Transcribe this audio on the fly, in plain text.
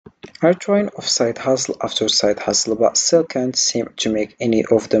I'm trying off side hustle after side hustle, but still can't seem to make any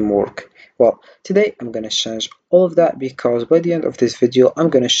of them work. Well, today I'm gonna change all of that because by the end of this video, I'm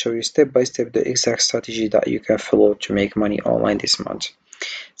gonna show you step by step the exact strategy that you can follow to make money online this month.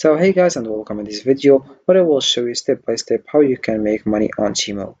 So hey guys, and welcome in this video where I will show you step by step how you can make money on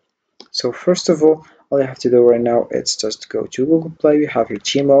Temu. So first of all you have to do right now is just go to Google Play. We have your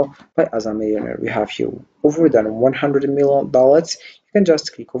Temu by As a Millionaire. We have here over than $100 million. You can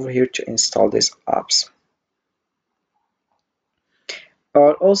just click over here to install these apps.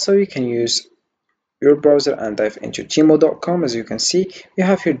 Or also you can use your browser and dive into Temu.com. As you can see, we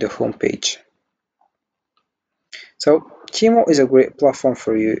have here the home page. So Temu is a great platform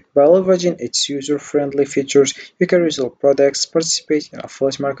for you. By leveraging its user-friendly features, you can resell products, participate in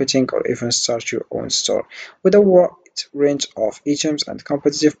affiliate marketing, or even start your own store. With a wide range of items and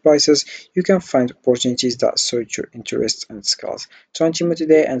competitive prices, you can find opportunities that suit your interests and skills. Join Temu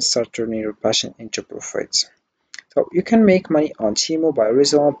today and start turning your passion into profits. So you can make money on Temu by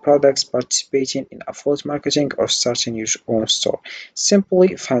reselling products, participating in affiliate marketing, or starting your own store.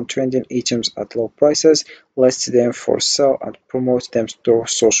 Simply find trending items at low prices, list them for sale, and promote them through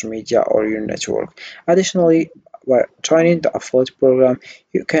social media or your network. Additionally, by joining the affiliate program,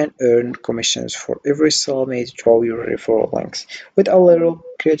 you can earn commissions for every sale made through your referral links. With a little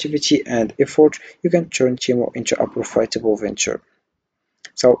creativity and effort, you can turn Temu into a profitable venture.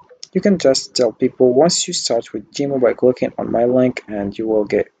 So you can just tell people once you start with Temu by clicking on my link and you will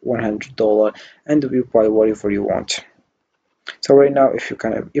get $100 and you buy whatever you want. So right now if you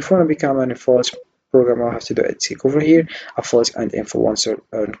want to become an affiliate program, all have to do is click over here, affiliate and influencer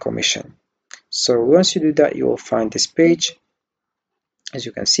earn commission. So once you do that, you will find this page. As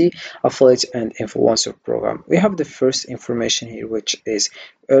you can see, affiliate and influencer program. We have the first information here, which is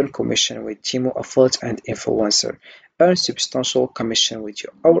earn commission with Temu affiliate and influencer. Earn substantial commission with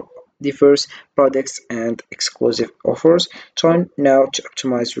our diverse products and exclusive offers. Try now to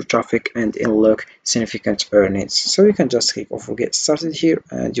optimize your traffic and unlock significant earnings. So you can just click over get started here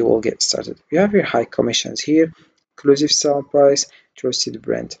and you will get started. We have your high commissions here, exclusive sale price, trusted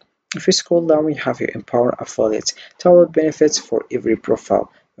brand. If you scroll down, we have your Empower Affiliates, tailored benefits for every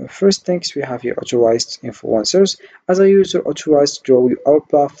profile. First things, we have your authorized influencers. As a user authorized through our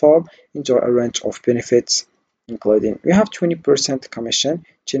platform, enjoy a range of benefits, including we have 20% commission,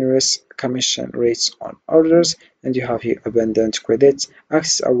 generous commission rates on orders, and you have here abundant credits,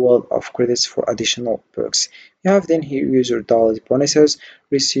 access a world of credits for additional perks. You have then here user download bonuses,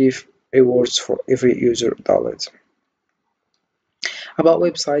 receive rewards for every user download. About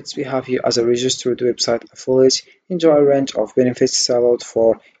websites, we have here as a registered website affiliate, enjoy a range of benefits tailored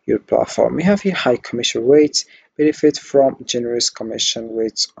for your platform. We have here high commission rates, benefit from generous commission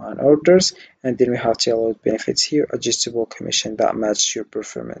rates on orders, and then we have tailored benefits here, adjustable commission that match your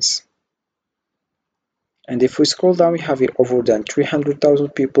performance. And if we scroll down, we have here over than 300,000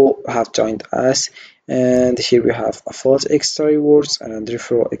 people have joined us. And here we have affiliate extra rewards and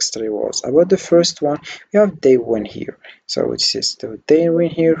referral extra rewards. About the first one, we have day one here. So it says the day one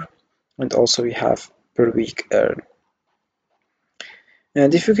here, and also we have per week earn.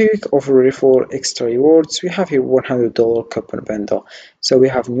 And if you click over referral extra rewards, we have here $100 coupon bundle. So we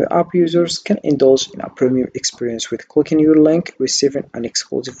have new app users can indulge in a premium experience with clicking your link, receiving an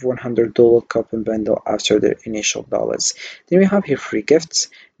exclusive $100 coupon bundle after their initial downloads. Then we have here free gifts.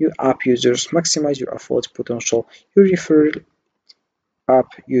 New app users maximize your affiliate potential. Your referral app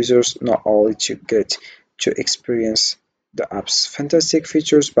users not only to get to experience the app's fantastic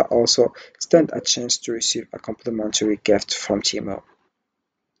features, but also stand a chance to receive a complimentary gift from Temu.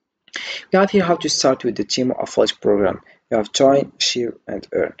 We have here how to start with the Temu affiliate program. We have join, share, and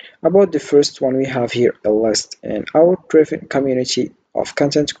earn. About the first one, we have here a list in our driven community of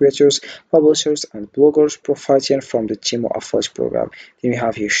content creators, publishers, and bloggers profiting from the Temu affiliate program. Then we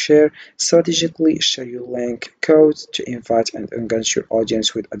have here share, strategically share your link code to invite and engage your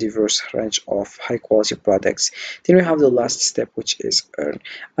audience with a diverse range of high quality products. Then we have the last step, which is earn.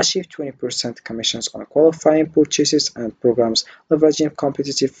 Achieve 20% commissions on qualifying purchases and programs, leveraging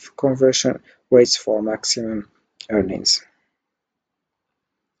competitive conversion rates for maximum earnings.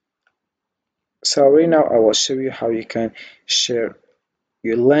 So right now I will show you how you can share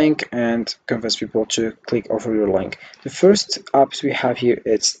your link and convince people to click over your link. The first apps we have here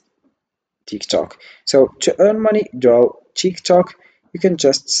is TikTok. So to earn money through TikTok, you can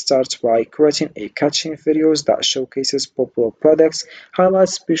just start by creating a catching videos that showcases popular products, highlight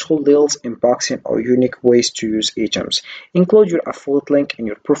special deals, unboxing, or unique ways to use items. Include your affiliate link in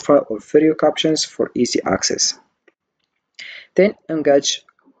your profile or video captions for easy access. Then engage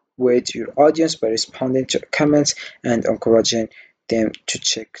with your audience by responding to comments and encouraging them to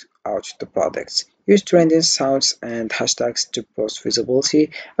check out the products. Use trending sounds and hashtags to boost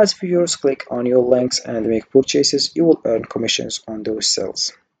visibility. As viewers click on your links and make purchases, you will earn commissions on those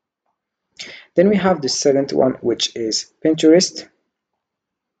sales. Then we have the second one, which is Pinterest.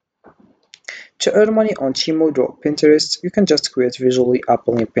 To earn money on Temu or Pinterest, you can just create visually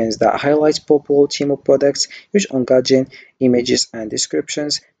appealing pins that highlight popular Temu products, use engaging images and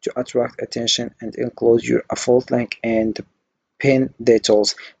descriptions to attract attention, and include your affiliate link and pin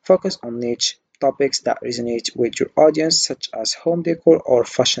details. Focus on niche topics that resonate with your audience, such as home decor or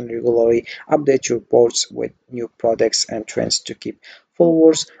fashion regularly. Update your boards with new products and trends to keep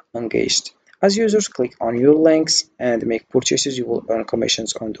followers engaged. As users click on your links and make purchases, you will earn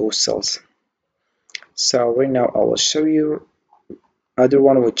commissions on those sales. So right now I will show you other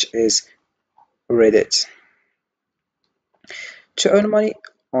one, which is Reddit. To earn money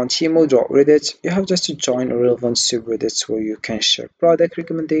on Temu.Reddit, you have just to join relevant subreddits where you can share product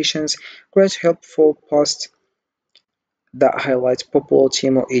recommendations, create helpful posts that highlight popular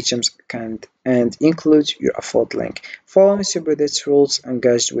Temu items and include your affiliate link. Following subreddits rules,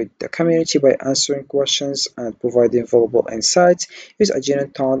 engage with the community by answering questions and providing valuable insights. Use a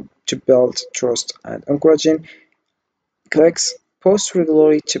genuine tone to build trust and encouraging clicks. Post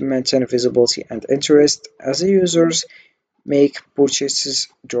regularly to maintain visibility and interest. As the users make purchases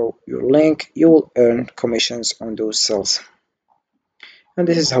through your link, you will earn commissions on those sales. And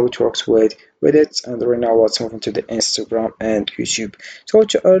this is how it works with Reddit. And right now let's move on to the Instagram and YouTube. So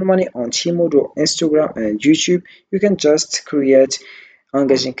to earn money on Temu, Instagram and YouTube, you can just create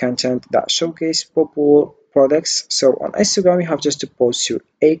engaging content that showcase popular products. So on Instagram, you have just to post your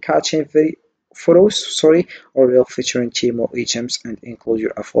eye-catching photos, or reel featuring Temu items and include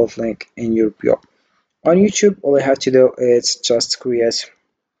your affiliate link in your bio. On YouTube, all you have to do is just create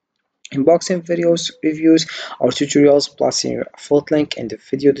unboxing videos, reviews, or tutorials, placing your affiliate link in the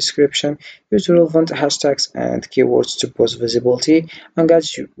video description. Use relevant hashtags and keywords to boost visibility.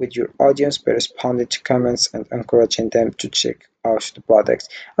 Engage with your audience by responding to comments and encouraging them to check out the products.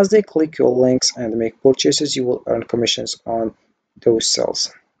 As they click your links and make purchases, you will earn commissions on those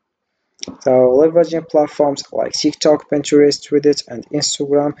sales. So leveraging platforms like TikTok, Pinterest, Reddit, and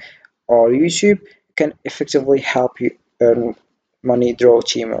Instagram or YouTube can effectively help you earn money through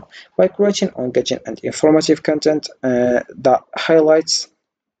Temu. By creating engaging and informative content that highlights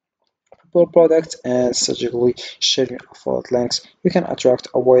popular products and strategically sharing affiliate links, you can attract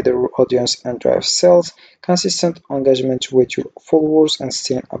a wider audience and drive sales. Consistent engagement with your followers and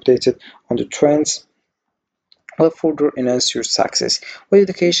staying updated on the trends will further enhance your success. With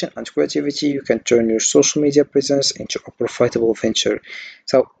dedication and creativity, you can turn your social media presence into a profitable venture.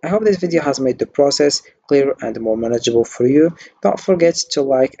 So, I hope this video has made the process clearer and more manageable for you. Don't forget to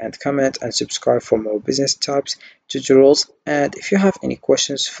like and comment and subscribe for more business tips, tutorials. And if you have any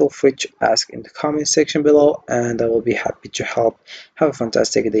questions, feel free to ask in the comment section below, and I will be happy to help. Have a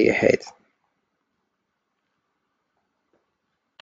fantastic day ahead.